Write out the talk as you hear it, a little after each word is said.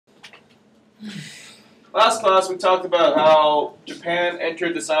Last class we talked about how Japan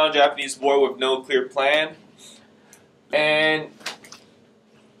entered the Sino-Japanese War with no clear plan, and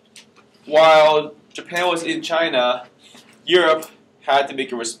while Japan was in China, Europe had to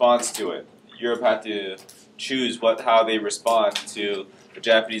make a response to it. Europe had to choose how they respond to the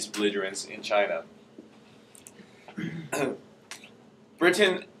Japanese belligerents in China.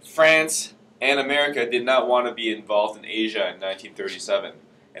 Britain, France, and America did not want to be involved in Asia in 1937,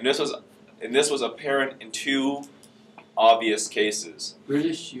 and this was apparent in two obvious cases.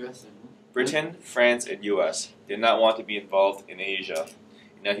 British, US, and Britain, France, and US did not want to be involved in Asia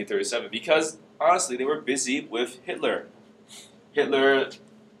in 1937 because, honestly, they were busy with Hitler.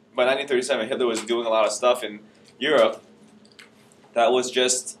 By 1937, Hitler was doing a lot of stuff in Europe that was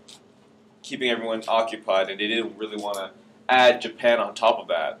just keeping everyone occupied, and they didn't really want to add Japan on top of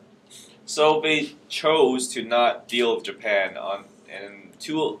that. So they chose to not deal with Japan and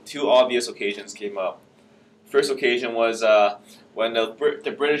two obvious occasions came up. First occasion was when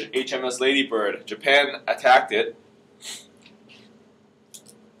the British HMS Lady Bird, Japan attacked it,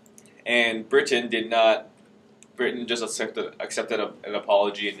 and Britain did not. Britain just accepted an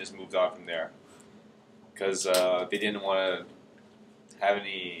apology and just moved on from there because they didn't want to have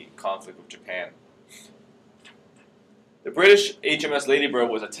any conflict with Japan. The British HMS Lady Bird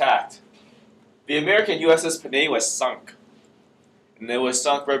was attacked. The American USS Panay was sunk, and it was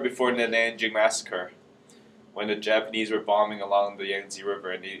sunk right before the Nanjing Massacre, when the Japanese were bombing along the Yangtze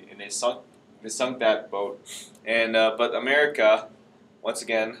River, and they sunk that boat. And but America, once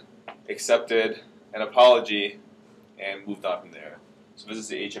again, accepted an apology and moved on from there. So this is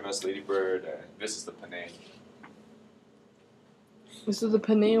the HMS Lady Bird, and this is the Panay. So the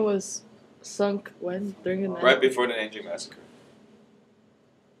Panay was sunk when? During the night? Right before the Nanjing Massacre.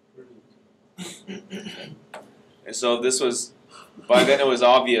 And so this was, by then it was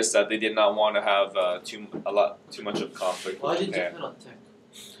obvious that they did not want to have too much of conflict Why with did Japan. Japan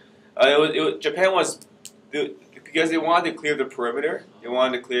attack? Japan was, because they wanted to clear the perimeter, they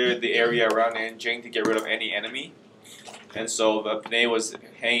wanted to clear the area around Nanjing to get rid of any enemy. And so the Panay was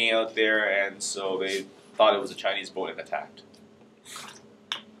hanging out there, and so they thought it was a Chinese boat and attacked.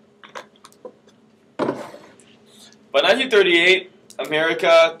 By 1938,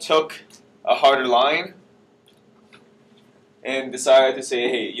 America took a harder line and decided to say,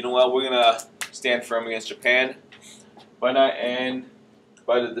 hey, you know what, we're going to stand firm against Japan. By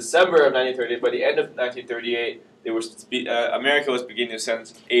the December of 1938, by the end of 1938, America was beginning to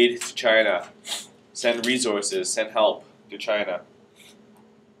send aid to China, send resources, send help to China.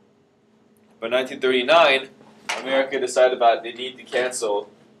 By 1939, America decided that they need to cancel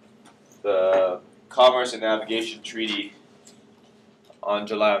the Commerce and Navigation Treaty on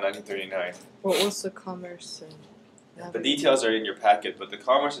July of 1939. What was the commerce and The details are in your packet, but the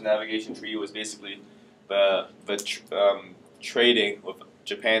Commerce and Navigation Treaty was basically the trading with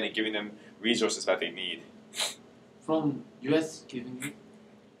Japan and giving them resources that they need. From US giving you?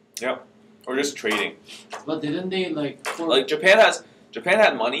 Yep. Or just trading. But didn't they like Japan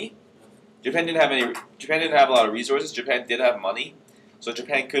had money. Japan didn't have a lot of resources. Japan did have money. So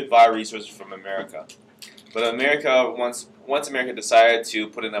Japan could buy resources from America. But America, once America decided to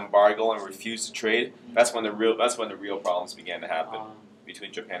put an embargo and refuse to trade, that's when the real problems began to happen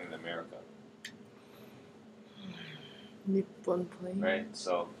between Japan and America. Nippon plane. Right.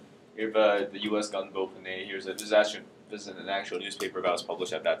 So here's the U.S. gunboat Panay. This is an actual newspaper that was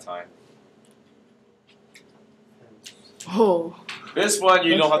published at that time. Oh. This one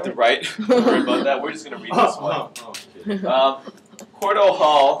you don't have to write. Don't worry about that. We're just gonna read this one. Cordell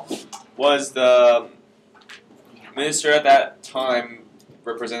Hull was the minister at that time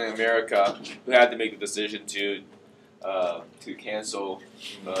representing America who had to make the decision to cancel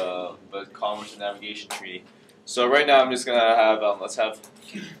the Commerce and Navigation Treaty. So right now I'm just gonna have let's have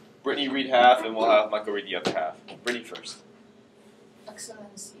Brittany read half and we'll have Michael read the other half. Brittany first.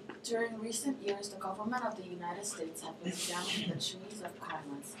 Excellency, during recent years, the government of the United States have been examining the treaties of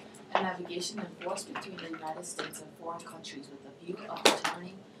commerce and navigation enforced between the United States and foreign countries with a view of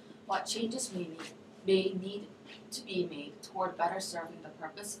determining what changes may need to be made toward better serving the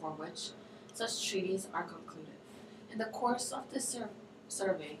purpose for which such treaties are concluded. In the course of this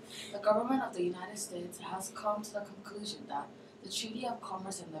survey, the government of the United States has come to the conclusion that the Treaty of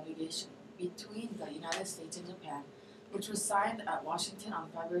Commerce and Navigation between the United States and Japan, which was signed at Washington on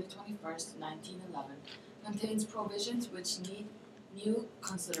February 21st, 1911, contains provisions which need new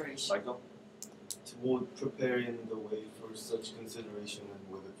consideration. Michael? Toward preparing the way for such consideration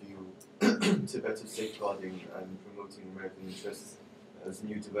and with a view to better safeguarding and promoting American interests as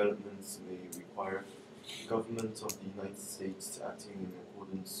new developments may require, the government of the United States, acting in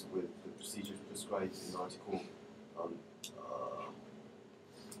accordance with the procedures described in article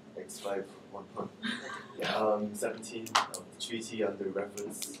X5 17 of the treaty under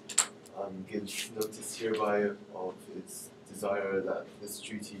reference gives notice hereby of its desire that this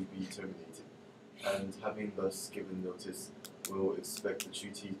treaty be terminated, and having thus given notice, will expect the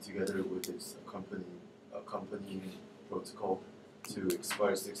treaty together with its accompanying protocol to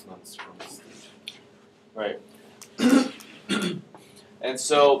expire 6 months from this date. Right. And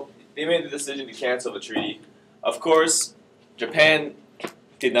so they made the decision to cancel the treaty. Of course, Japan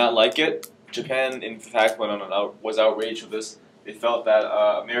did not like it. Japan, in fact, was outraged with this. They felt that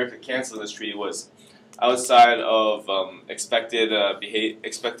America canceling this treaty was outside of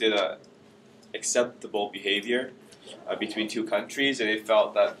acceptable behavior between two countries, and they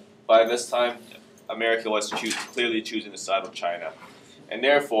felt that by this time America was clearly choosing the side of China, and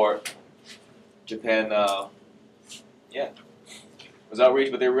therefore Japan, was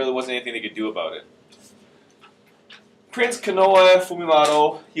outraged, but there really wasn't anything they could do about it. Prince Konoe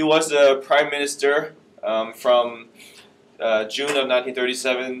Fumimaro, he was the prime minister from June of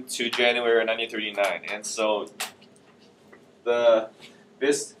 1937 to January of 1939, and so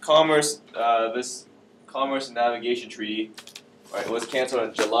this commerce and navigation treaty, right, was canceled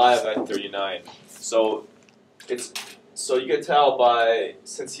in July of 1939. So you can tell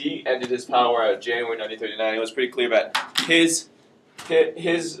since he ended his power at January 1939, it was pretty clear that his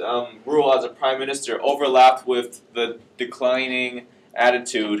rule as a prime minister overlapped with the declining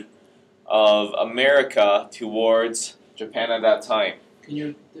attitude of America towards Japan at that time. Can you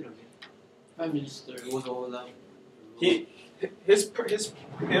repeat it again? Prime Minister was all out. Him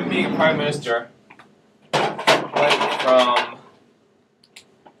being prime minister went from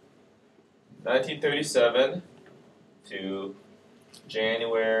 1937 to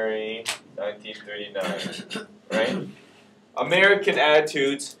January 1939, right? American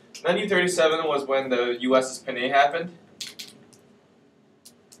attitudes. 1937 was when the USS Panay happened.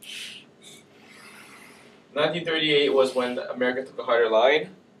 1938 was when America took a harder line.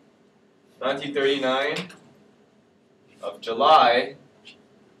 1939 of July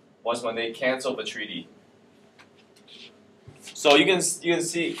was when they canceled the treaty. So you can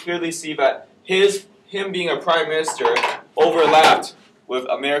clearly see that him being a prime minister overlapped with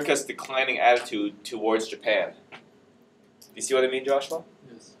America's declining attitude towards Japan. Do you see what I mean, Joshua?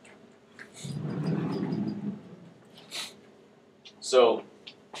 Yes. So,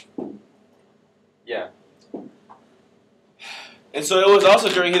 yeah. And so it was also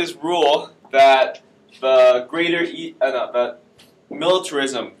during his rule that the that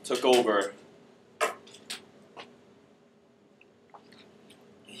militarism took over.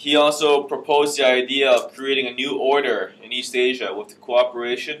 He also proposed the idea of creating a new order in East Asia with the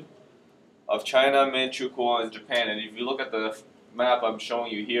cooperation of China, Manchukuo, and Japan. And if you look at the map I'm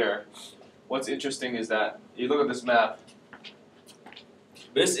showing you here, what's interesting is that you look at this map.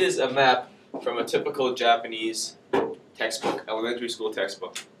 This is a map from a typical Japanese textbook, elementary school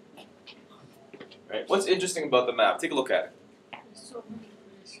textbook. Right? What's interesting about the map? Take a look at it. So many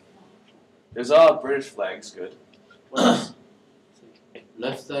British There's all British flags, good. What else?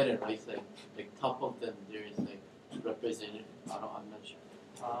 Left side and right side, like top of them, there is like represented. I'm not sure.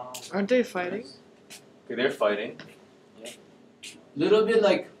 Aren't they fighting? Okay, they're fighting. Little bit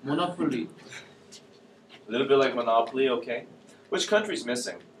like Monopoly. A little bit like Monopoly, okay. Which country's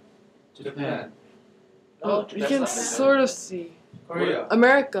missing? Japan. Oh, you Japan's can not missing. sort of see. Korea.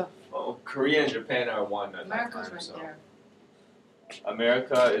 America. Oh, Korea and Japan are one at that America's time, right so. there.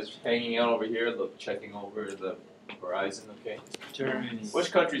 America is hanging out over here, checking over the horizon, okay. Germany.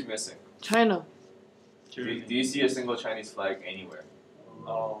 Which country's missing? China. Do you see a single Chinese flag anywhere?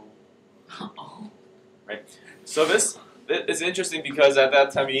 Oh. So this is interesting because at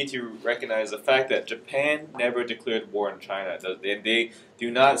that time you need to recognize the fact that Japan never declared war on China. They do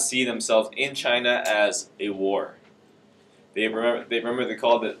not see themselves in China as a war. They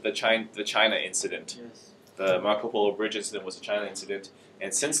called it the China incident. Yes. The Marco Polo Bridge incident was a China incident,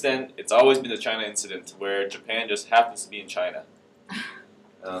 and since then it's always been the China incident where Japan just happens to be in China.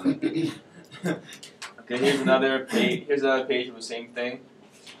 Okay, here's another page. Here's another page of the same thing,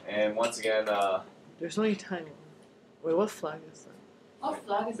 and once again, There's only Taiwan. Wait, what flag is that? What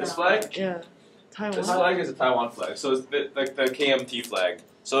flag is this that? flag. Yeah, Taiwan. This flag is a Taiwan flag, so it's like the KMT flag.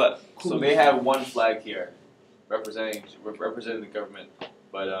 So they have one flag here, representing the government,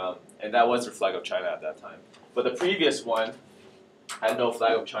 but and that was their flag of China at that time. But the previous one had no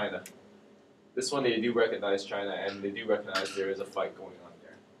flag of China. This one they do recognize China, and they do recognize there is a fight going on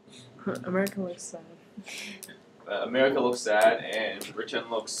there. America looks sad. America looks sad, and Britain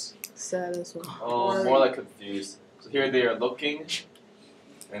looks Sad as well. more like confused. So here they are looking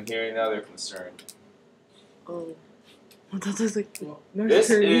And here now they're concerned. Oh. That was like North This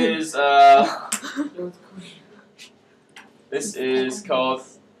Korean. is North Korea. this is called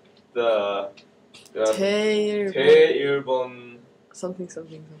the Taeilbon. Taeilbon Something,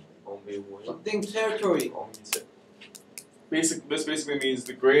 something, something. Something territory. This basically means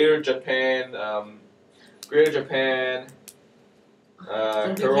the Greater Japan,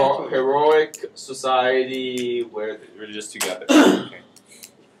 heroic society where the religious together. Okay.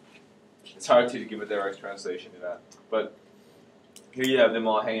 It's hard to give a direct translation to that, but here you have them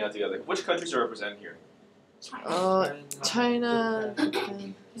all hanging out together. Which countries are represented here? China,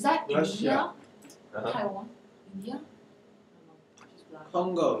 Japan. Is that Russia. India? Uh-huh. Taiwan? India?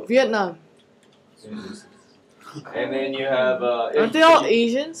 Congo. Vietnam. And then you have. Aren't they all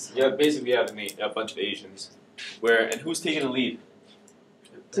Asians? Yeah, basically you have a bunch of Asians. And who's taking the lead?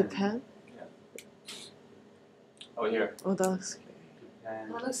 Japan? Over here. Oh, that looks scary.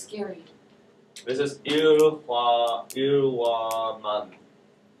 That looks scary. This is Man.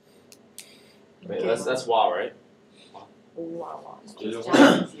 Wait, that's Wa, right? Wow. It's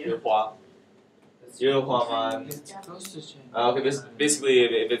Japanese, yeah. Man. It's close to China. Okay, basically,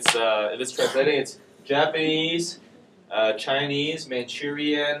 if it's translating, it's Japanese, Chinese,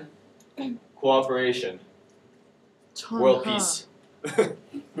 Manchurian cooperation, world peace.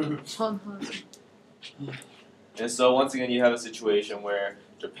 Chonha. And so once again, you have a situation where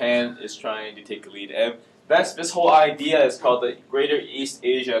Japan is trying to take the lead, and this whole idea is called the Greater East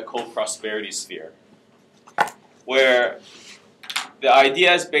Asia Co-Prosperity Sphere, where the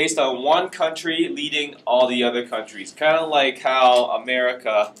idea is based on one country leading all the other countries, kind of like how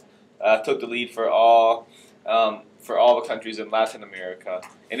America took the lead for all the countries in Latin America,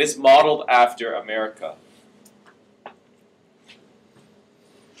 and it's modeled after America.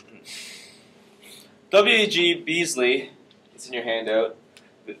 W.G. Beasley, it's in your handout.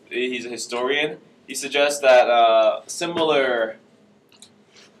 He's a historian. He suggests that similar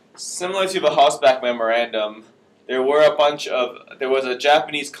to the Hausbach Memorandum, there was a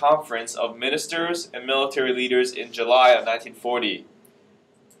Japanese conference of ministers and military leaders in July of 1940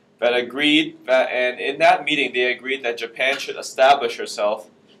 that agreed that, and in that meeting they agreed that Japan should establish herself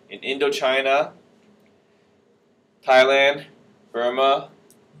in Indochina, Thailand, Burma,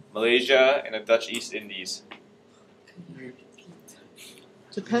 Malaysia, and the Dutch East Indies.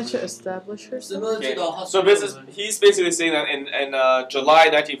 Japan should establish herself. Similar Okay. to the So he's basically saying that in July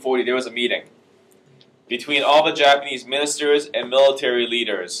 1940 there was a meeting between all the Japanese ministers and military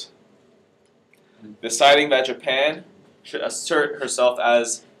leaders, deciding that Japan should assert herself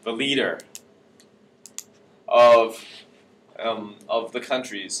as the leader of the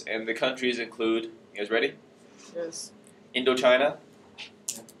countries, and the countries include, you guys ready? Yes. Indochina,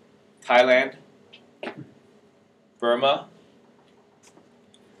 Thailand, Burma,